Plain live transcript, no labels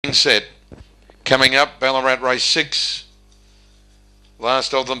Set. Coming up, Ballarat race 6.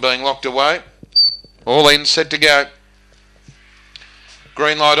 Last of them being locked away. All in, set to go.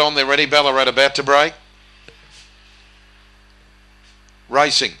 Green light on, they're ready. Ballarat about to break.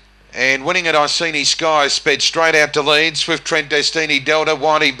 Racing. And winning at Iceni Sky, sped straight out to lead. Swift Trent, Destiny Delta,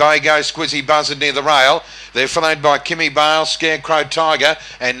 Whitey Bago, Squizzy Buzzard near the rail. They're followed by Kimmy Bale, Scarecrow Tiger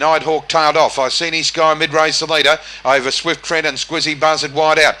and Nighthawk tailed off. Iceni Sky mid-race the leader over Swift Trent and Squizzy Buzzard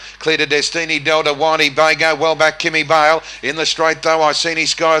wide out. Clear to Destiny Delta, Whitey Bago, well back Kimmy Bale. In the straight though, Iceni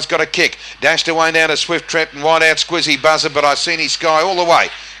Sky has got a kick. Dashed away now to Swift Trent and wide out Squizzy Buzzard, but Iceni Sky all the way.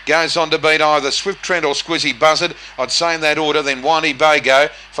 Goes on to beat either Swift Trent or Squizzy Buzzard. I'd say in that order. Then Whitey Bago,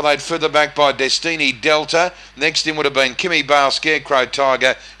 followed further back by Destiny Delta. Next in would have been Kimmy Bale, Scarecrow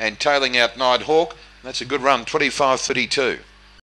Tiger and tailing out Nighthawk. That's a good run, 25.32.